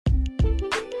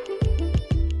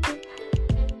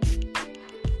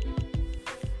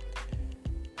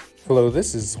Hello,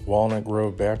 this is Walnut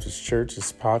Grove Baptist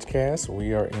Church's podcast.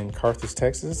 We are in Carthage,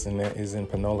 Texas, and that is in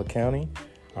Panola County.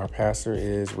 Our pastor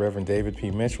is Reverend David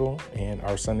P. Mitchell, and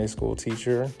our Sunday school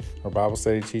teacher, our Bible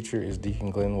study teacher, is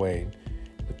Deacon Glenn Wade.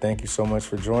 Thank you so much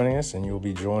for joining us, and you'll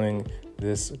be joining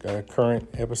this current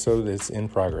episode that's in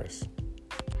progress.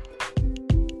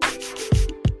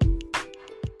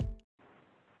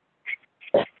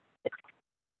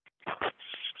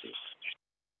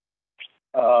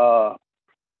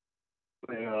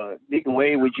 Deacon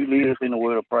Wade, would you lead us in a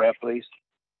word of prayer, please?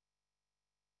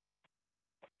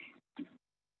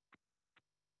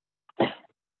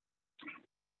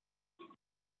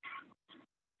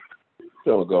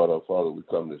 Tell God, our Father, we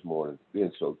come this morning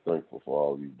being so thankful for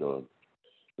all you've done.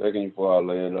 Thanking you for our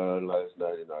laying down last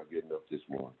night and our getting up this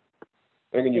morning.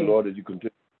 Thanking you, Lord, that you continue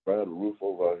to provide a roof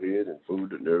over our head and food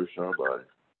to nourish our body.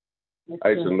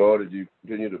 Asking, Lord, that you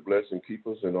continue to bless and keep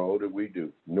us in all that we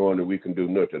do, knowing that we can do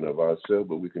nothing of ourselves,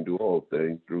 but we can do all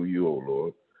things through you, O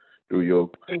Lord, through your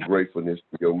gratefulness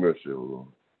and your mercy, O Lord.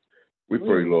 We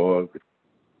pray, Lord,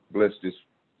 bless this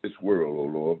world, O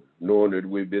Lord, knowing that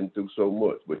we've been through so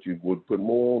much, but you would put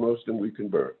more on us than we can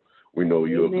bear. We know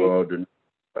you're God and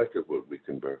like what we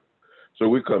can bear. So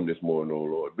we come this morning, O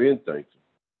Lord, being thankful,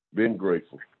 being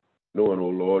grateful, knowing, O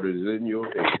Lord, it is in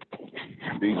your hands.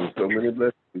 These are so many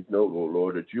blessings. We know, O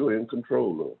Lord, that you're in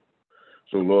control, Lord.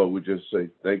 So, Lord, we just say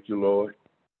thank you, Lord.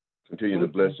 Continue to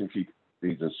bless and keep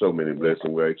these and so many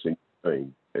blessings. We're asking your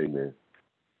name. Amen.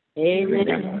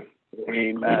 Amen.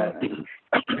 Amen.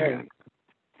 Amen.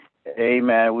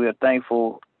 Amen. We are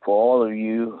thankful for all of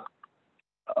you.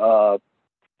 I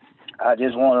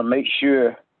just want to make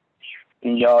sure,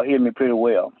 can y'all hear me pretty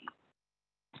well?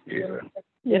 Yeah.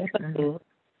 Yes.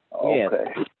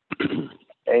 Okay.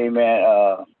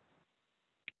 Amen.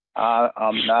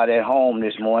 I'm not at home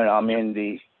this morning. I'm in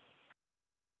the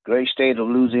great state of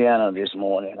Louisiana this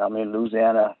morning. I'm in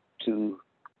Louisiana to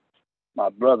my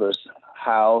brother's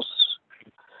house,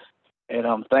 and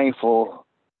I'm thankful,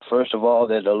 first of all,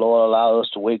 that the Lord allowed us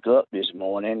to wake up this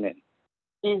morning,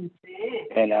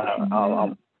 and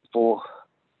I'm for,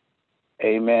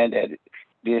 amen, that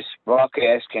this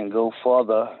broadcast can go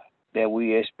further than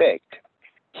we expect.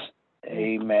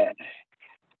 Amen.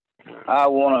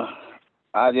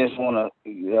 I just want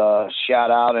to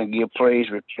shout out and give praise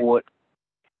report.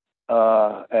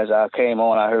 As I came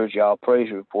on, I heard y'all praise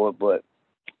report, but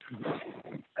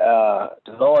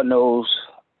the Lord knows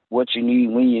what you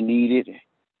need when you need it.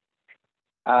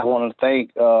 I want to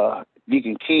thank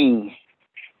Deacon King.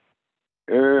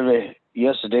 Early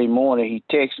yesterday morning, he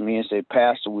texted me and said,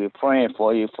 "Pastor, we're praying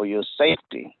for you for your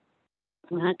safety."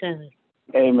 My God.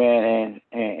 Amen.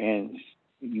 And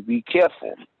you be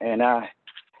careful. And I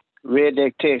read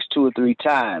that text 2 or 3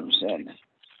 times, and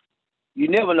you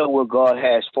never know what God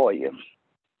has for you.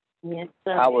 Yes,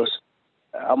 sir.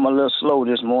 I'm a little slow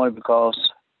this morning because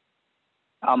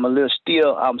I'm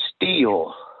still,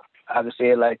 I can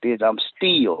say it like this, I'm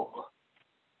still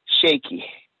shaky.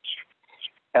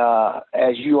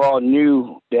 As you all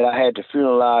knew that I had to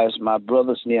funeralize my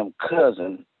brother's named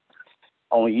cousin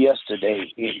on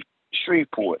yesterday in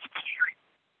Shreveport.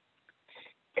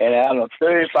 And out of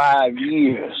 35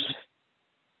 years,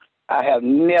 I have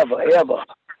never, ever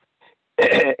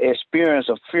experienced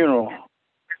a funeral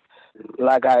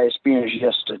like I experienced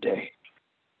yesterday.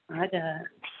 My God.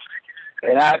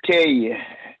 And I tell you,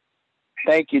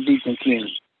 thank you, Deacon King,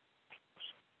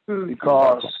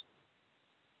 because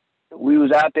we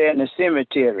was out there in the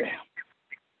cemetery.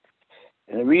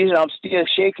 And the reason I'm still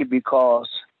shaky because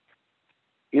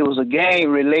it was a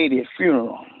gang-related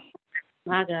funeral.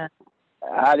 My God.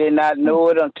 I did not know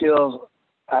it until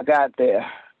I got there.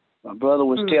 My brother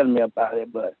was telling me about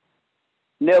it, but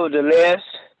nevertheless,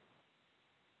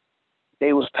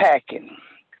 they was packing.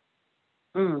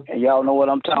 And y'all know what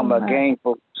I'm talking about, gang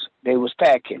folks. They was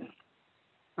packing.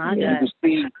 My God.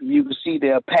 You could see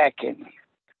they're packing.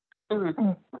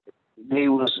 They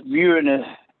was viewing the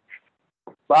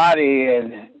body,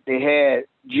 and they had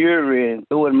jewelry and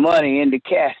throwing money in the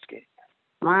casket.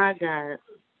 My God.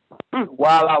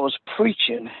 While I was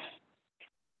preaching,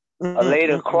 a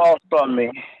lady across from me,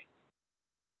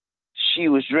 she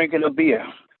was drinking a beer.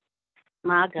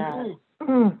 My God.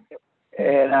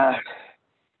 And I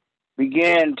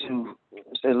began to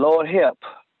say, "Lord, help."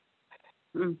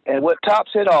 And what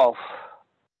tops it off,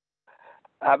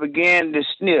 I began to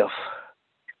sniff,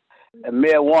 and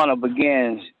marijuana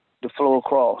began to flow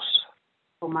across.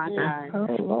 Oh, my God.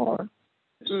 Oh, Lord.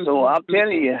 So I'm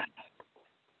telling you,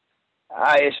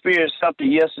 I experienced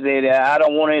something yesterday that I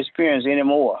don't want to experience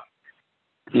anymore.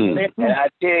 And I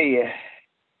tell you,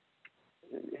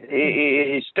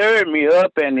 it stirred me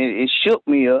up and it shook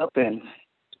me up, and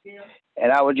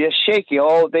I was just shaky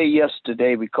all day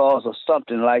yesterday because of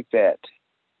something like that.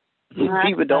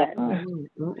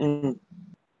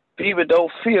 People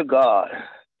don't fear God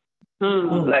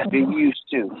like they used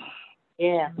to.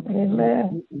 Yeah.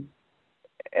 Amen.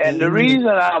 And the reason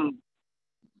I'm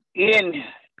in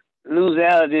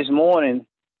Louisiana this morning,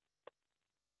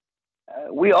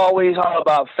 we always talk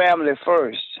about family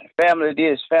first, family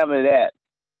this, family that.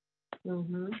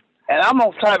 Mm-hmm. And I'm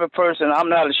a type of person, I'm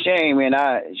not ashamed, and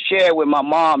I shared with my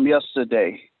mom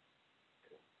yesterday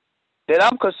that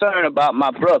I'm concerned about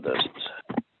my brothers.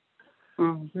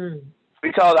 Mm-hmm.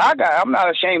 Because I'm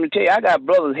not ashamed to tell you, I got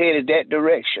brothers headed that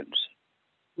directions.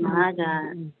 My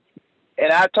God.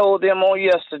 And I told them on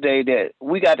yesterday that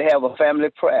we got to have a family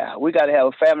prayer. We got to have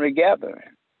a family gathering.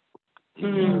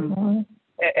 Mm-hmm.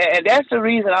 And that's the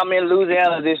reason I'm in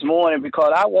Louisiana this morning,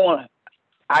 because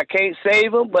I can't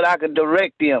save them, but I can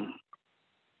direct them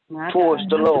towards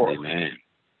the Lord. Amen.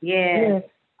 Yeah.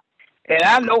 And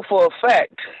I know for a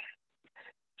fact,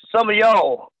 some of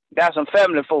y'all got some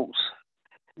family folks.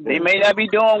 They may not be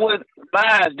doing what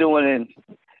mine's doing,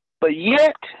 but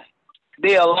yet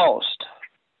they are lost.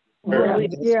 Yeah.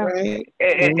 And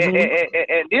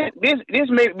this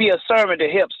may be a sermon to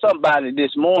help somebody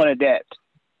this morning that,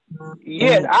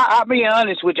 yes, I'll be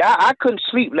honest with you, I couldn't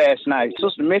sleep last night.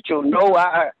 Sister Mitchell, no,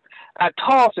 I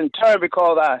tossed and turned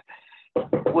because I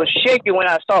was shaking when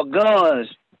I saw guns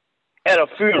at a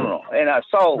funeral and I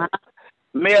saw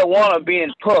marijuana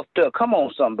being puffed up. Come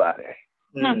on, somebody.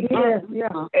 Yeah. And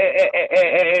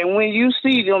when you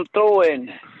see them throwing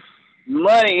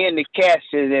money in the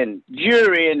casket and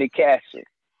jewelry in the casket,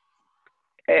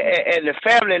 and the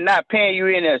family not paying you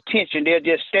any attention, they're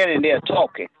just standing there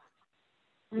talking.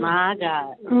 My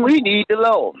God. We need the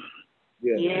Lord.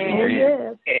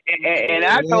 Yeah. And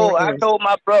I told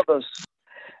my brothers,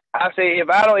 I say, if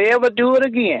I don't ever do it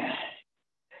again,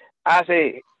 I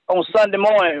say, on Sunday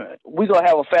morning, we're going to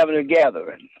have a family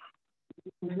gathering.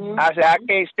 Mm-hmm. I said, I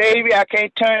can't save you, I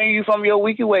can't turn you from your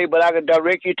wicked way, but I can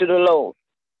direct you to the Lord.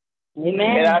 Amen.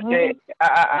 And I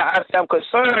said, I'm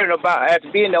concerned about, as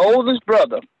being the oldest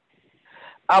brother,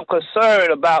 I'm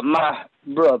concerned about my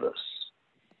brothers.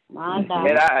 My God.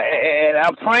 And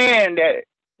I'm praying that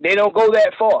they don't go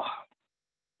that far.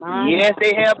 Yes,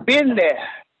 they have been there,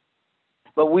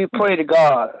 but we pray to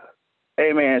God.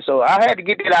 Amen. So I had to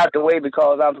get that out the way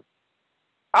because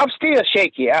I'm still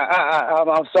shaky.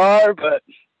 I'm sorry, but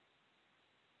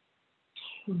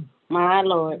my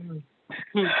Lord.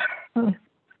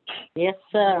 Yes,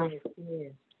 sir.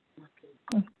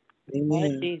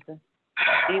 Amen. Jesus.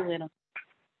 Be with him.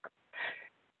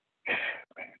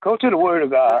 Go to the Word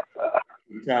of God.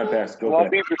 Pastor.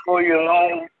 Won't be before you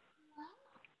long.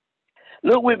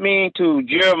 Look with me to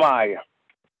Jeremiah.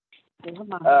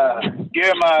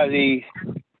 Jeremiah, the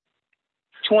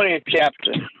 20th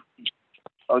chapter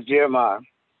of Jeremiah.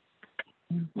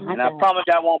 And I promise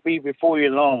I won't be before you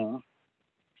long.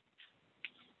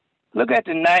 Look at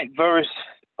the 9th verse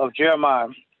of Jeremiah.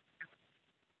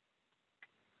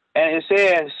 And it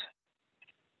says,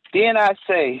 then I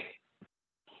say,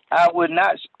 I would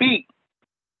not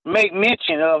make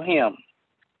mention of him,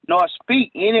 nor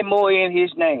speak any more in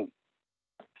his name.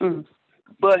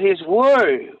 But his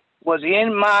word was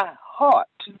in my heart.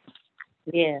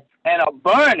 Yes. And a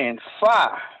burning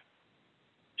fire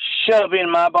shut up in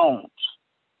my bones.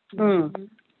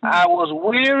 I was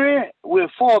weary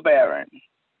with forbearing,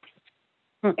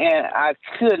 and I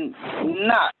could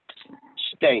not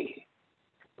stay.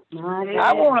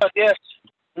 I want to just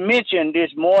mention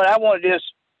this morning, I want to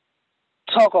just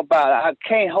talk about it. I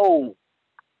can't hold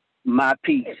my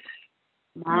peace.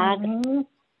 Yes,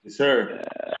 sir.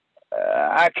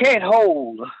 I can't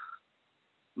hold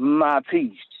my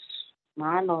peace.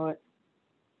 My Lord.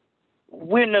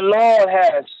 When the Lord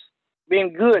has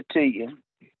been good to you,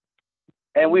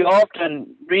 and we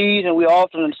often read and we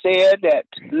often say that,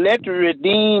 let the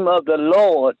redeemed of the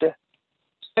Lord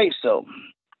say so.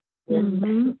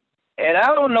 Mm-hmm. And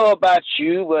I don't know about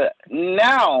you, but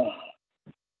now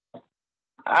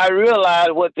I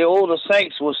realize what the older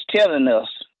saints was telling us,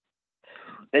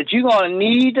 that you're going to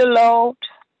need the Lord.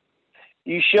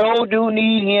 You sure do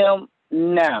need him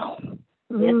now.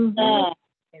 Yes, sir.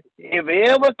 If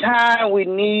ever time we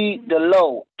need the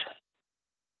Lord,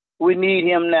 we need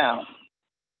him now.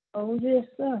 Oh, yes,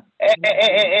 sir.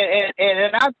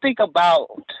 And I think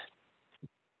about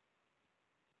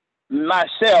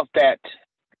myself that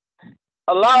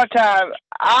a lot of times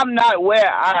I'm not where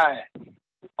I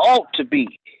ought to be.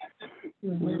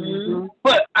 Mm-hmm.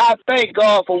 But I thank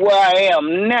God for where I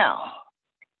am now.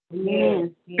 Yes.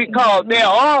 because there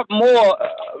are more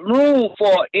room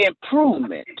for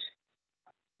improvement.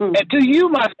 Mm. And to you,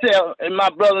 myself, and my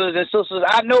brothers and sisters,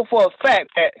 I know for a fact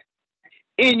that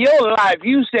in your life,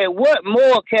 you said, what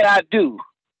more can I do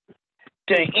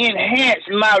to enhance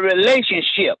my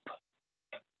relationship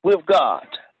with God?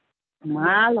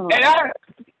 My Lord. And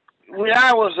when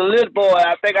I was a little boy,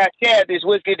 I think I shared this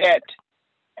with you that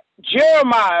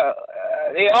Jeremiah,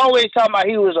 they always talk about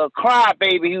he was a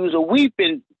crybaby, he was a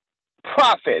weeping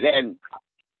prophet. And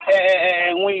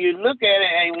when you look at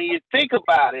it and when you think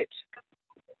about it,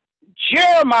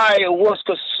 Jeremiah was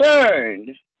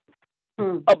concerned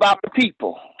about the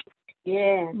people.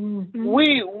 Yeah. Mm-hmm.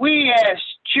 We as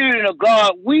children of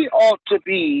God, we ought to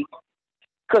be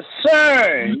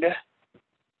concerned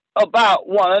about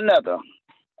one another.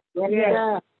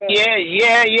 Yes.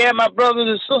 Yeah, my brothers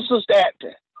and sisters. That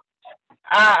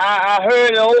I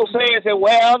heard the old saying say,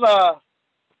 well,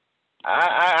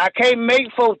 I can't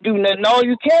make folks do nothing. No,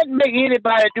 you can't make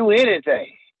anybody do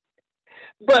anything.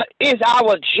 But it's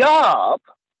our job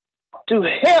to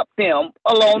help them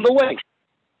along the way.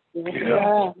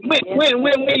 Yeah.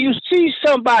 When you see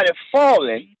somebody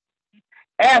falling,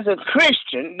 as a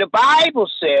Christian, the Bible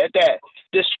said that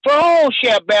the strong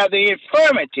shall bear the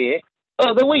infirmity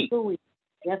of the weak.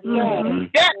 Yes,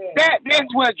 Mhm.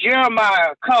 That's where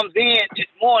Jeremiah comes in this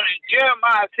morning.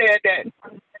 Jeremiah said that,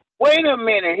 wait a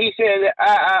minute. He said,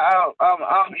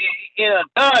 I'm in a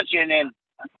dungeon and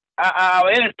I'm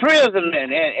in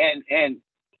imprisonment, and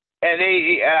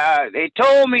they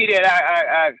told me that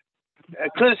I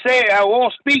could say I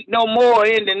won't speak no more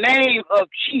in the name of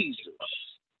Jesus.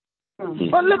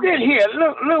 But look at here.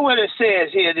 Look what it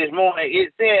says here this morning.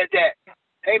 It says that,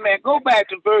 amen, go back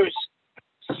to verse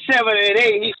 7 and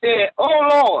 8. He said, "Oh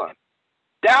Lord,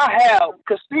 thou hast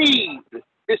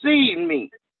deceived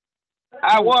me.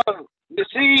 I was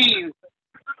deceived.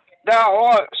 Thou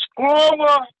art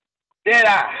stronger than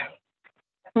I."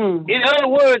 In other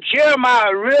words,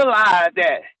 Jeremiah realized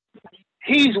that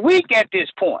he's weak at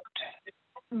this point.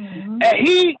 Mm-hmm. And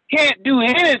he can't do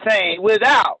anything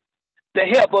without the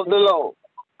help of the Lord.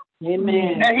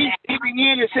 Amen. And he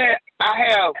began to say, I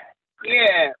have,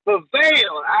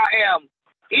 prevailed. I am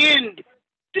in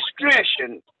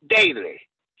distraction daily.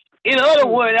 In other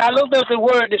words, I looked up the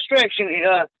word distraction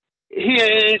here.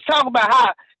 It's talking about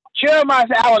how Jeremiah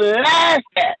said, I was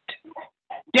laughed at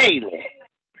daily.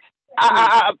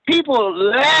 People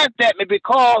laughed at me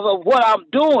because of what I'm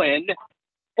doing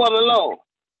for the Lord.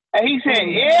 And he said,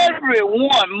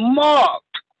 everyone mocked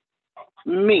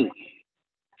me.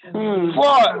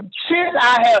 For since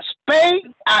I have spake,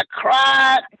 I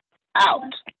cried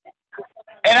out.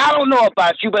 And I don't know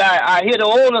about you, but I hear the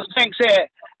older thing say,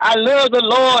 I love the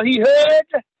Lord. He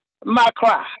heard my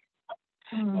cry.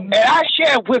 And I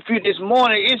share with you this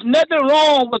morning, it's nothing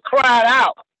wrong with crying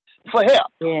out for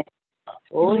help. Yeah.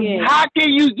 Oh, yeah. How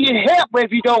can you get help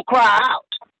if you don't cry out?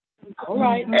 All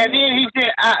right. And then he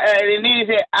said,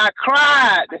 I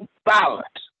cried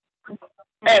violent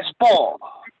and spoiled.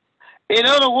 In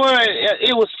other words,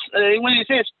 it was when he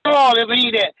said spoiled, it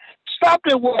means that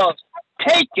something was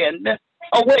taken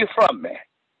away from me.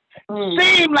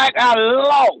 Seemed like I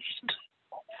lost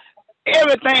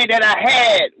everything that I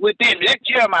had within me. That's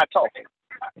Jeremiah talking.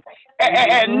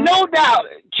 And no doubt,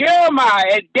 Jeremiah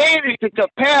and David could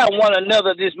compare one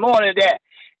another this morning. That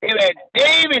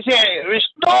David said,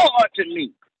 "Restore unto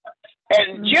me,"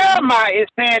 and Jeremiah is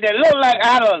saying that look like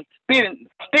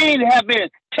things have been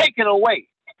taken away.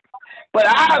 But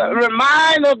I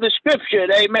remind of the scripture,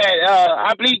 amen.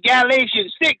 I believe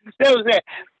Galatians 6:7 says,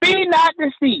 "Be not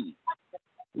deceived,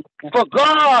 for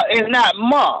God is not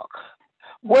mocked.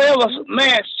 Wherever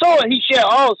man soweth, he shall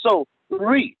also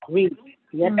reap."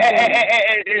 Yes.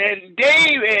 And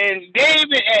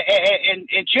David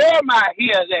and Jeremiah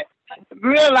here that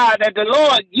realize that the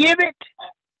Lord give it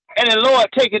and the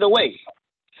Lord take it away.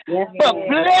 Yes. But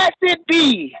blessed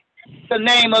be the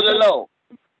name of the Lord.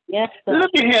 Yes.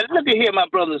 Look at here, my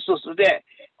brothers and sisters. That,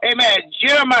 amen.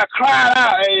 Jeremiah cried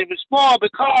out and it was small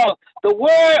because the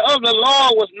word of the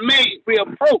Lord was made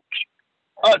reproach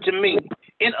unto me.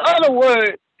 In other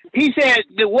words, he said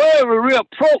the word of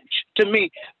reproach to me.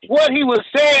 What he was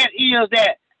saying is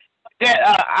that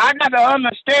I got to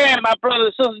understand, my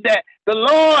brothers and sisters, that the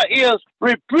Lord is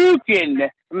rebuking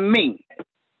me.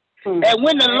 And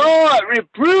when the Lord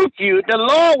rebuke you, the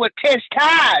Lord will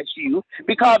chastise you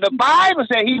because the Bible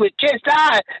says he would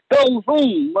chastise those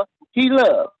whom he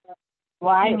loves.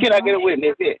 Right. Can I get a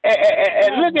witness here?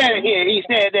 And look at it here. He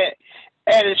said that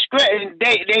and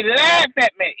they laughed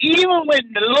at me, even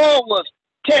when the Lord was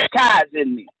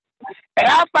chastising me. And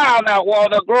I found out,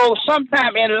 Walter Grove,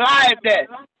 sometime in life that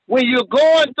when you're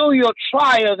going through your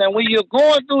trials and when you're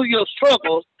going through your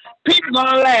struggles, people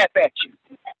gonna laugh at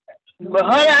you. But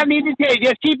honey, I need to tell you,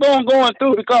 just keep on going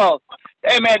through because,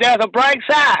 hey man, there's a bright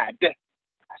side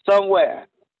somewhere.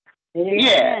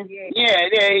 Yeah.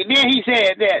 Then he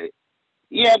said that.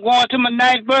 Yeah, going to my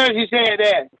ninth verse, he said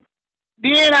that.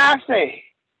 Then I say,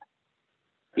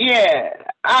 yeah,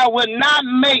 I would not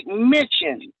make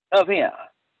mention of him.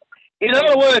 In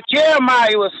other words,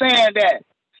 Jeremiah was saying that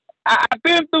I've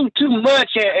been through too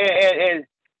much and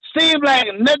seems like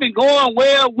nothing going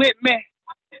well with me.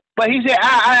 But he said,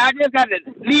 I just got to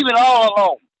leave it all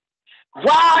alone.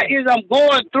 Why is I'm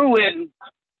going through it? And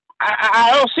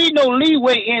I don't see no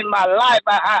leeway in my life.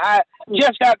 I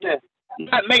just have to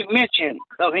not make mention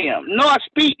of him, nor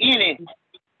speak any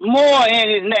more in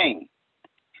his name.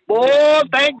 Oh,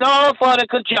 thank God for the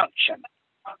conjunction.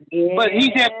 Yeah. But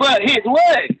he said, but his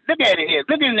word, look at it here,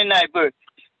 look in the ninth verse.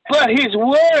 But his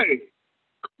word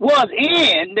was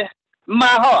in my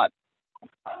heart.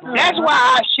 That's why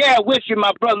I share with you,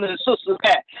 my brothers and sisters,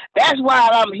 that's why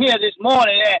I'm here this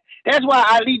morning. That's why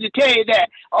I need to tell you that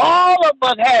all of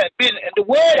us the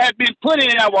word has been put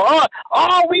in our heart.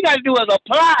 All we got to do is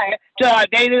apply it to our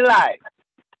daily life.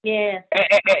 Yeah.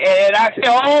 And I say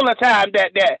all the time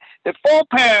that the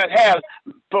foreparents have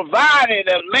provided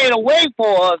and made a way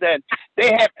for us, and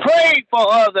they have prayed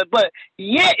for us. But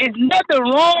yet, it's nothing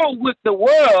wrong with the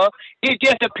world. It's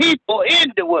just the people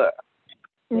in the world.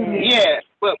 Mm-hmm. Yeah,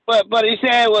 but he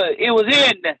said it was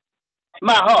in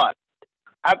my heart.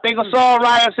 I think a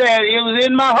songwriter said it was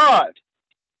in my heart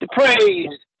to praise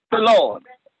the Lord.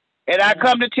 And I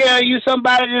come to tell you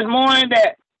somebody this morning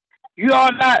that you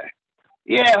are not,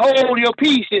 hold your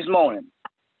peace this morning.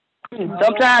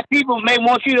 Sometimes people may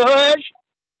want you to hush.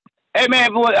 Amen.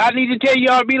 But I need to tell you,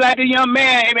 all be like a young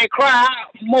man. Amen. Cry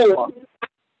out more.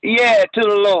 Yeah, to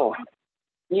the Lord.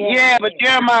 Yeah, but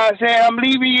Jeremiah said, I'm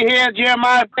leaving you here.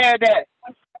 Jeremiah said that.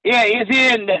 Yeah, it's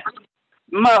in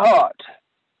my heart.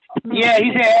 Yeah,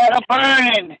 he said, at a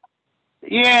burning.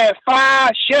 Yeah,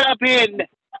 fire shut up in.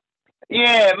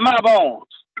 Yeah, my bones.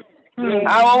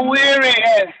 I was weary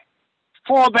and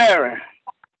forbearing.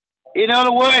 In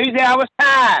other words, he said, I was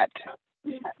tired.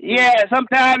 Yeah,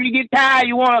 sometimes you get tired,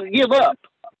 you want to give up.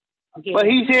 But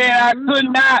he said, I could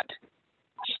not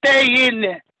stay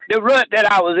in the rut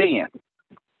that I was in.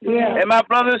 Yeah. And my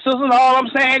brothers and sisters, all I'm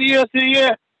saying is to you,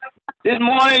 this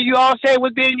morning you all say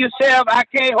within yourself, I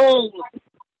can't hold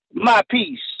my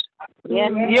peace.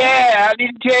 Yeah, I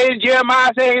need to tell you,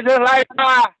 Jeremiah says it's like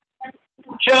fire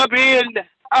shut up in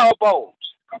our bones.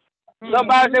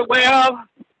 Somebody said, well,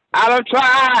 I done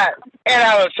tried and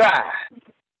I done tried.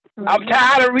 I'm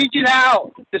tired of reaching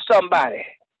out to somebody.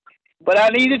 But I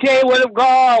need to tell you what if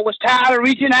God was tired of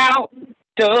reaching out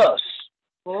to us.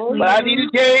 But I need to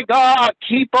tell you, God,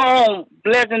 keep on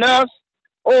blessing us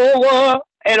over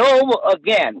and over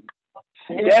again.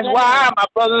 That's why, my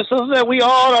brothers and sisters, we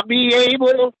ought to be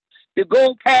able to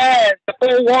go past the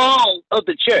four walls of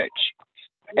the church.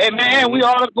 Amen. We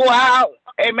ought to go out,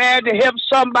 amen, to help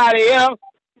somebody else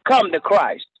come to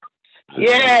Christ.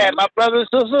 Yeah, my brothers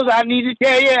and sisters, I need to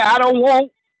tell you, I don't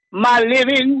want my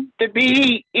living to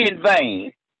be in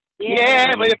vain.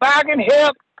 Yeah, but if I can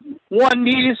help one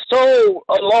needed soul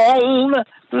along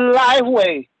life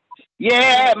way.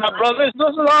 Yeah, my brothers and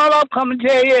sisters, all I'm coming to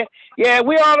tell you,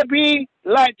 we ought to be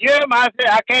like Jeremiah said,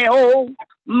 I can't hold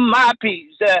my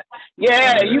peace. You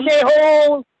can't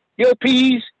hold your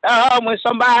peace when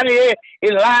somebody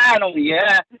is lying on you.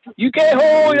 You can't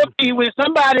hold your peace when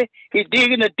somebody is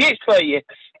digging a ditch for you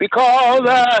because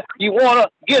you want to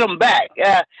get them back.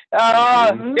 They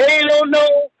don't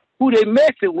know who they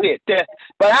messing with.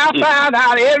 But I found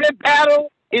out every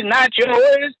battle is not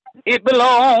yours. It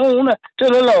belongs to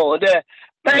the Lord.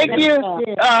 Thank you,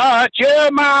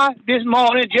 Jeremiah, this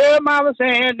morning. Jeremiah was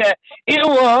saying that it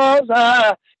was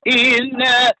in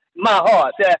my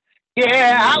heart.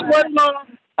 I wasn't going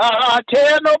to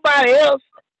tell nobody else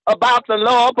about the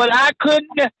Lord, but I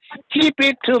couldn't keep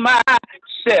it to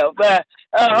myself.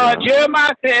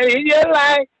 Jeremiah said, in your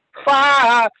life,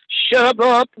 fire shut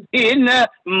up in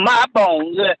my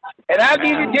bones. And I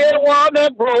need to tell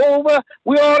Walnut Grove,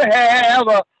 we ought to have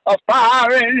a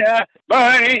fire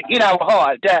burning in our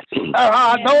heart.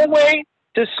 Don't wait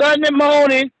till Sunday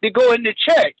morning to go into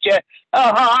church.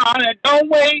 Don't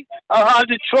wait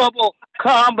the trouble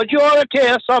come, but you ought to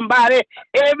tell somebody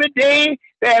every day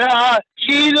that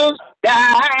Jesus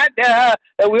died, that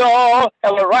we all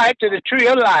have a right to the tree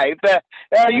of life.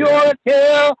 You ought to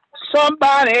tell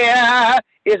somebody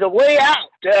is a way out,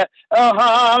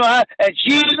 and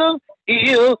Jesus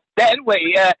is that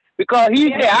way, because he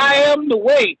said, I am the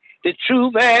way, the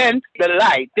truth and the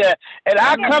light. And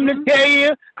I come to tell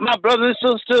you, my brothers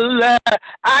and sisters,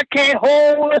 I can't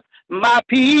hold my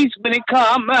peace when it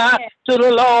comes to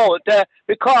the Lord,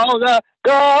 because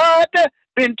God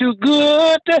been too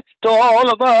good to all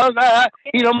of us.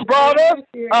 He done brought us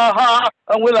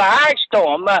with an ice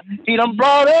storm. He done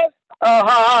brought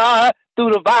us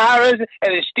through the virus,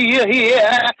 and it's still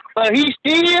here. But he's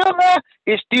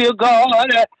still God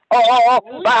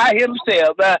all by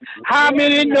himself. How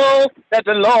many know that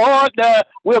the Lord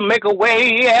will make a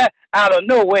way out of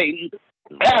no way?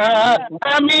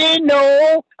 I mean,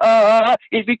 no,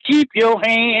 if you keep your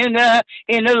hand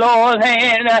in the Lord's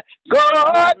hand,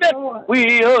 God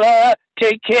will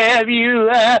take care of you.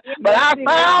 But I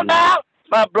found out,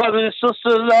 my brothers and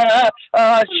sisters,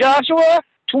 Joshua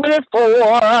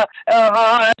 24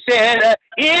 said,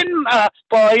 in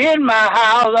my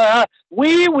house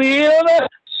we will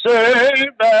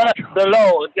serve the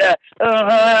Lord.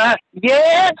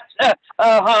 Yes,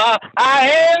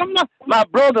 I am my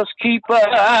brother's keeper.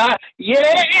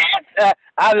 Yes,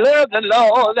 I love the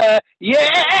Lord.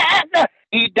 Yes,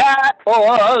 he died for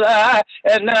us.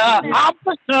 And I'm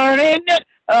concerned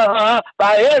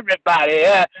by everybody.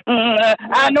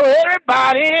 I know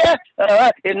everybody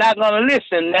is not going to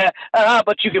listen,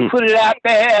 but you can put it out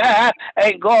there.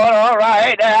 Ain't going all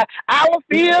right. I would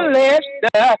feel less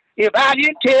if I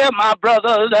didn't tell my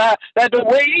brothers that the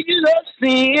wages of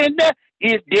sin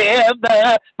is death,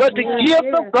 but the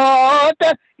gift of God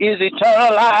is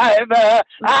eternal life.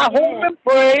 I hope and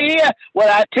pray what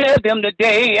I tell them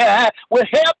today will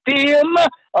help them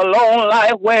a long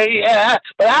life way.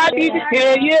 But I need to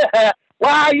tell you,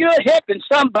 while you're helping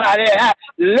somebody,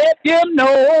 let them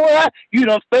know you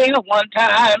don't fail one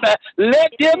time.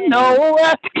 Let them know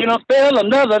you don't fail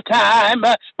another time.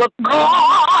 But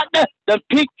God done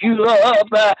pick you up.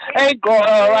 Ain't going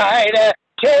all right.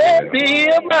 Tell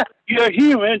them you're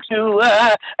human too.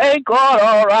 Ain't going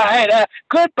all right.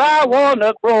 Goodbye,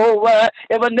 Warner Grove.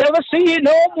 If I never see you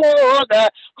no more,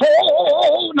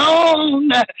 hold on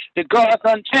to God's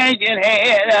unchanging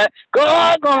hand.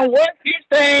 God gonna work this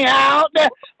thing out.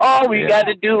 All we got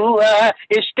to do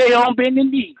is stay on bending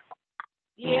knee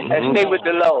and stay with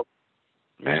the Lord.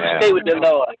 Stay with the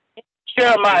Lord.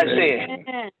 Jeremiah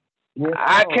said,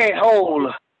 I can't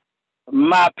hold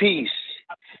my peace.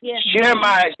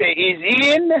 Jeremiah said, is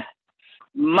in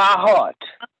my heart.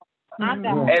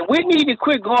 And we need to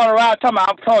quit going around talking about,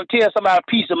 I'm trying to tell somebody a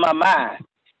piece of my mind.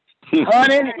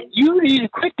 Honey, you need to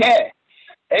quit that.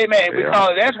 Amen.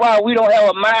 Because that's why we don't have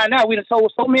a mind now. We done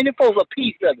sold so many folks a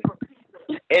piece of it.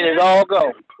 And it's all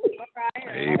gone.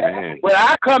 Amen. But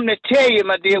I come to tell you,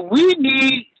 my dear, we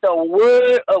need the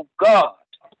word of God.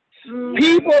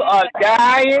 People are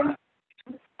dying.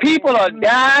 People are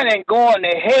dying and going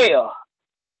to hell.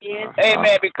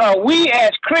 Amen. Because we as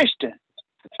Christians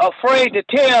are afraid to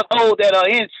tell those that are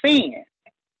in sin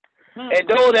and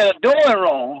those that are doing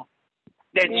wrong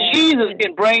that Jesus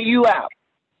can bring you out.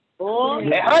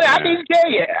 And honey, I need to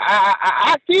tell you,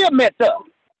 I still mess up.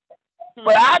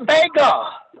 But I thank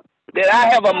God that I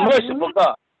have a merciful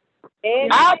God.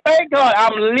 I thank God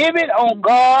I'm living on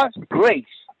God's grace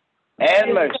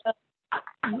and mercy.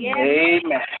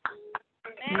 Amen.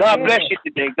 God bless you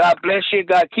today. God bless you.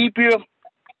 God keep you.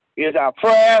 Is our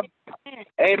prayer.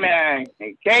 Amen.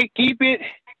 Can't keep it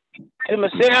to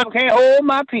myself. Can't hold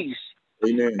my peace.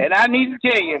 Amen. And I need to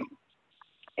tell you,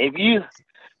 if you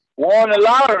won the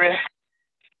lottery,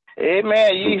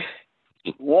 amen, you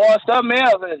won something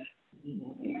else.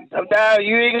 Sometimes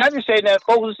you ain't got to say that.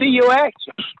 Folks will see your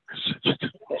action.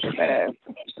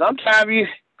 Sometimes you,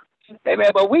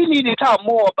 amen, but we need to talk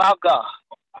more about God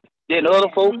than other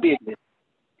folks' business.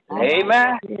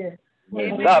 Amen.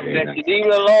 God bless you. Leave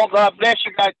you alone. God bless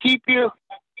you. God keep you.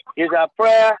 Is our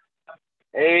prayer.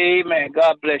 Amen.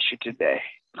 God bless you today.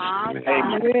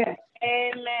 Amen.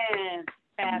 Amen.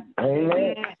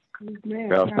 Amen.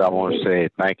 First, I want to say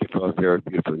thank you for a very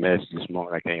beautiful message this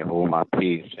morning. I can't hold my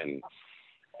peace, and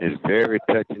it's very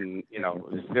touching. You know,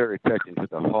 it's very touching to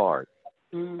the heart.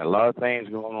 A lot of things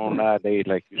going on nowadays,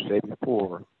 like you said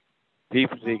before.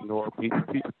 People ignore people.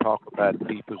 People talk about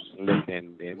people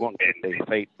and they want to put their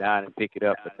faith down and pick it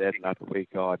up, but that's not the way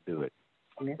God do it.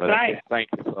 But I just thank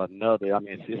you for another. I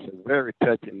mean, it's just a very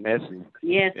touching message.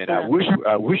 Yes, and sir.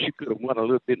 I wish you could have went a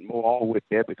little bit more on with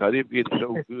that, because it been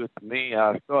so good to me.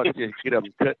 I started to just get up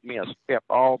and cut me a step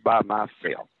all by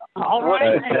myself. All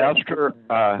right. Pastor,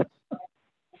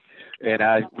 and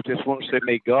I just want to say,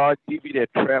 may God give you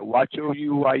that watch over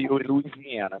you while you're in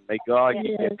Louisiana. May God give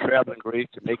you that traveling grace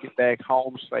to make it back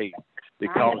home safe,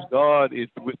 because God is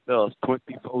with us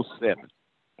 24/7.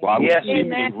 While we're Yes.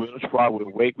 sleeping, He's with us. While we're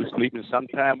awake, we're sleeping.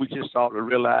 Sometimes we just ought to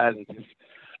realize and just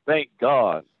thank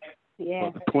God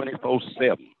Yes. for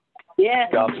 24/7. Yes.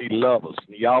 Because He loves us.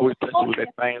 He always touches with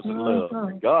that things of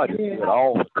love. God is good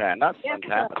all the time. Not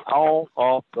sometimes, but all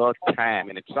of the time.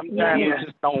 And if sometimes we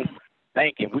just don't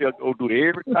thank Him, we'll go do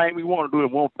everything we want to do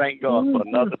and won't thank God for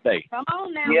another day. Come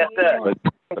on now. Yes, sir. But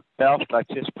Pastor, I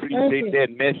just appreciate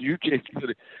that message.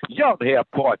 You ought to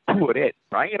have part 2 of that.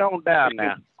 Bring it on down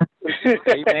now.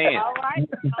 Amen. All right.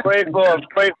 Pray for us,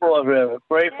 Reverend.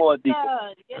 Pray for us,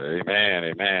 Deacon. Yes. Amen.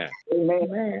 Amen.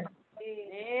 Amen.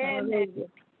 Amen.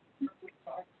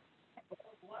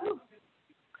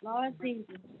 Lord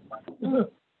Jesus.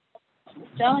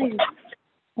 Telling you.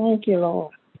 Thank you,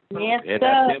 Lord. Yes, Had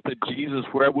not sir. been for Jesus,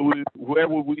 where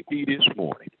would we be this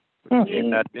morning? Had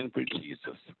not been for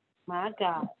Jesus. My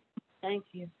God. Thank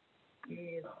you.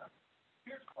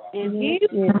 And he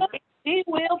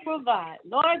will provide.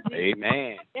 Lord Jesus.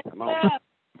 Amen. Yes, Come on. sir.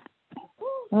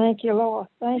 Thank you, Lord.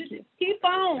 Thank you. Just keep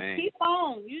on. Amen. Keep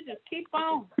on. You just keep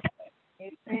on.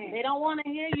 They don't want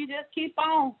to hear you. Just keep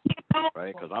on.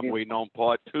 Right, because I'm waiting on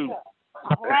part 2.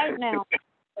 All right now.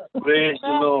 Praise the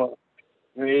Lord.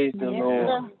 Praise the Yes, Lord.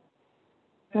 sir.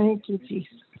 Thank you,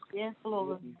 Jesus. Yes,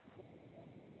 Lord.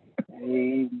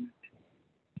 Amen.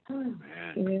 Man.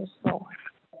 Yes, Lord.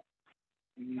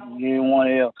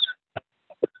 Anyone else?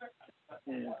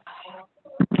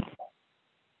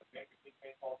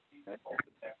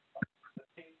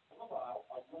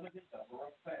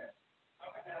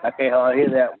 I can't hardly hear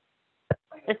that.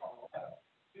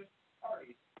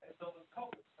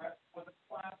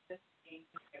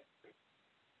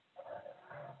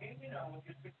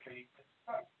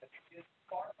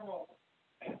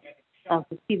 Off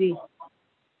the TV.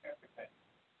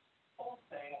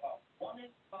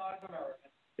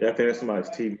 Yeah, I think that's somebody's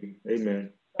TV. Amen.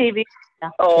 TV.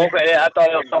 Oh, okay. I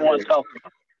thought it was someone talking.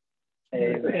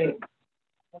 Amen.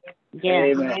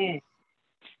 Yes. Amen.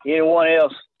 Anyone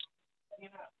else?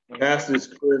 Pastor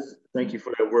Chris, thank you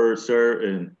for that word, sir.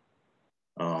 And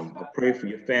I pray for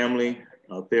your family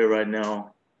out there right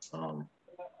now.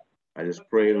 I just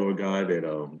pray, Lord God, that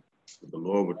the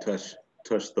Lord would touch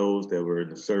those that were in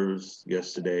the service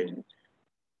yesterday.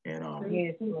 And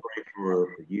pray for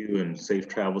you and safe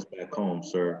travels back home,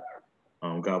 sir.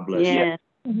 God bless you.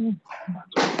 Yes.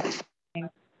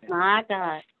 My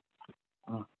God.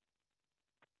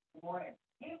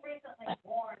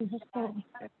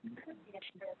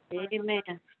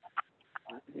 Amen.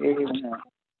 Amen.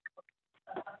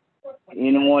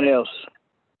 Anyone else?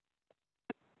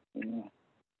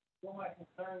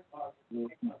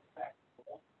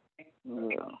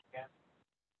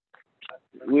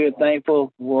 We're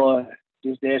thankful for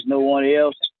just there's no one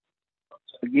else.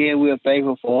 Again, we're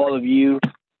thankful for all of you.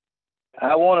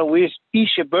 I want to wish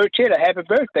Keisha Burchett a happy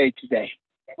birthday today.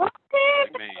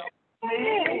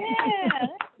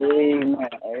 Amen.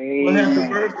 Well, happy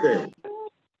birthday.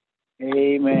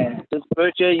 Amen. Sister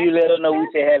Burchett, you let her know we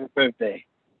say happy birthday.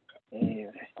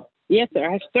 Amen. Yes, sir.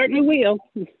 I certainly will.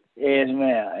 Yes,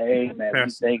 ma'am. Amen. We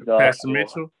thank God. Pastor for-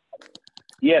 Mitchell,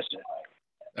 Yes,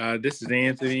 sir. this is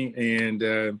Anthony,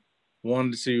 and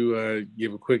wanted to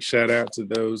give a quick shout out to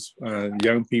those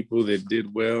young people that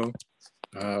did well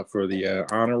for the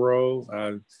honor roll.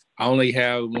 I only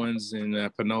have ones in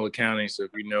Panola County, so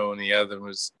if you know any other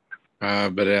ones,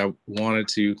 but I wanted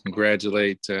to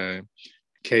congratulate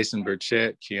Kason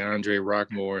Burchett, Keandre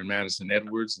Rockmore, and Madison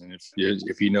Edwards. And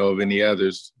if you know of any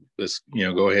others, let's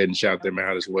go ahead and shout them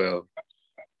out as well.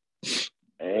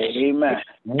 Amen.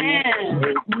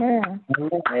 Amen. Amen.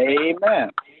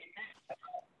 Amen.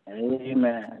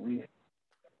 Amen.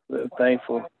 We're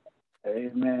thankful.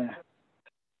 Amen.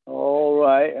 All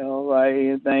right.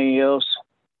 Anything else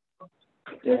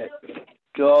that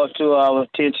draws to our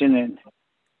attention? And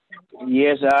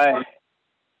yes,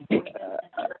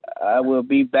 I will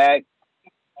be back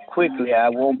quickly. I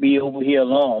won't be over here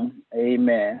long.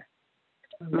 Amen.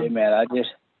 Amen. I just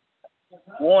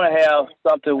want to have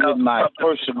something with my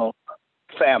personal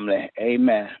family.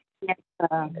 Amen.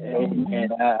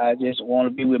 And I just want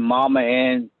to be with Mama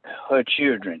and her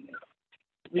children.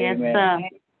 Yes, Amen. sir.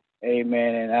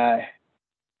 Amen. And I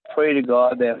pray to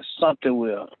God that something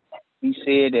will be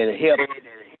said that help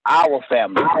our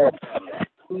family.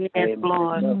 Yes, Amen.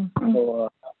 Lord. So,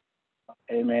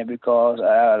 amen. Because,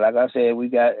 like I said,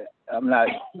 I'm not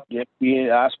just being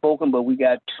outspoken, but we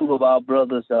got two of our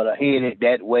brothers that are headed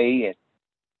that way and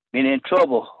been in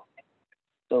trouble.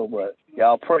 So, but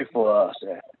y'all pray for us.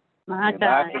 My If God.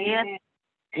 I can Yes.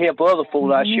 help other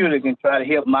folks, I surely can try to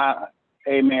help my,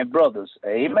 amen, brothers.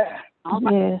 Amen.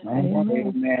 Yes.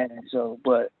 Amen. So,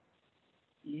 but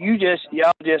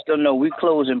y'all just don't know. We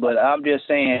closing, but I'm just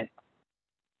saying,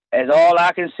 as all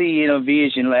I can see in a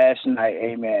vision last night,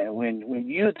 amen. When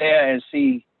you're there and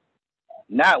see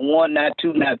not one, not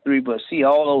two, not three, but see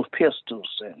all those pistols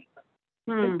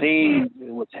and things,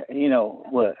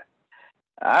 what?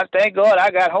 I thank God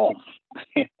I got home.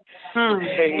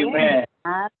 Amen.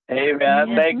 Amen. I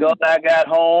thank God I got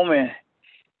home, and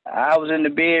I was in the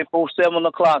bed before 7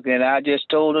 o'clock, and I just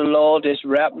told the Lord, just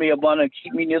wrap me up under and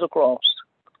keep me near the cross.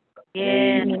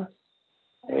 Yeah.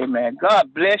 Amen.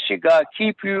 God bless you. God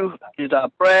keep you is our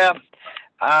prayer.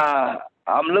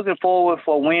 I'm looking forward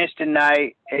for Wednesday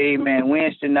night. Amen.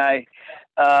 Wednesday night.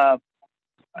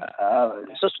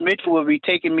 Sister Mitchell will be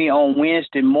taking me on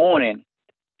Wednesday morning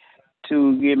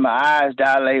to get my eyes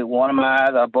dilated. One of my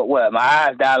eyes, my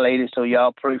eyes dilated, so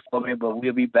y'all pray for me, but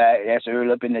we'll be back. That's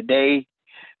early up in the day,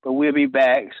 but we'll be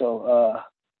back. So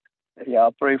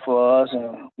y'all pray for us,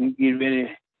 and we get ready.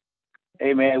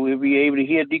 Amen. We'll be able to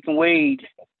hear Deacon Wade.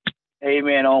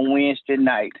 Amen. On Wednesday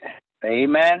night.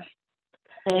 Amen.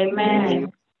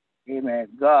 Amen. Amen.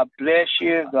 God bless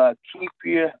you. God keep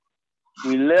you.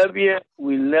 We love you.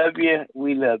 We love you.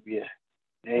 We love you.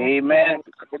 Amen.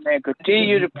 Amen.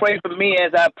 Continue to pray for me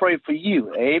as I pray for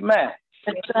you. Amen.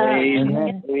 Amen.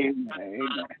 Amen.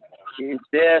 Amen. If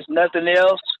there's nothing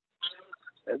else,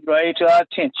 let's bring it to our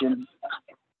attention.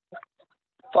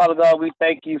 Father God, we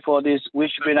thank you for this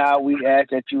worshiping hour. We ask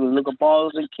that you will look upon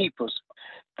us and keep us.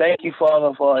 Thank you,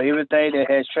 Father, for everything that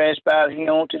has transpired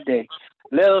here on today.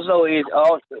 Let us know it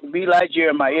ought to be like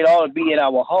Jeremiah. It ought to be in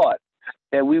our heart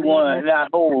that we want to not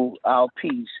hold our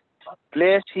peace.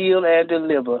 Bless, heal, and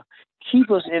deliver. Keep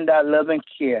us in thy loving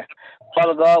care.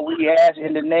 Father God, we ask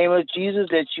in the name of Jesus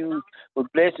that you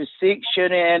would bless the sick,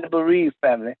 shut in, and the bereaved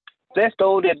family. Bless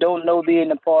those that don't know thee in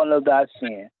the pardon of thy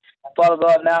sin. Father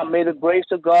God, now may the grace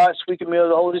of God, sweet communion of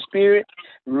the Holy Spirit,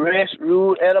 rest,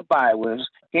 rule, and abide with us.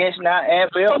 Hence now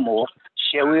and forevermore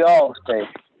shall we all say,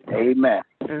 Amen.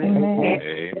 Amen.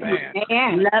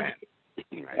 Amen. Love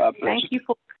you. Thank you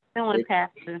for doing,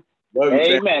 Pastor. Love you,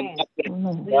 Amen.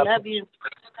 We love you.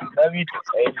 Love you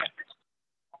too.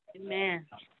 Amen.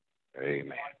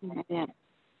 Amen. Amen.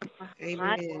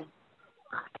 Amen.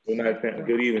 Good night, family.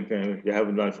 Good evening, family. You have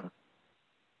a nice one.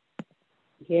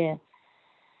 Yeah.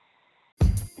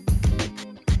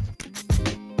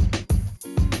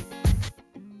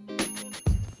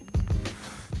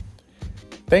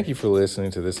 Thank you for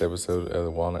listening to this episode of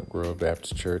the Walnut Grove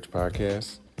Baptist Church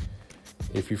podcast.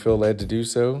 If you feel led to do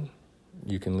so,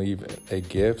 you can leave a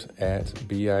gift at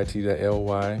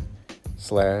bit.ly/Walnut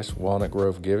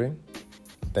Grove Giving.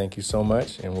 Thank you so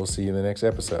much, and we'll see you in the next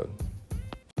episode.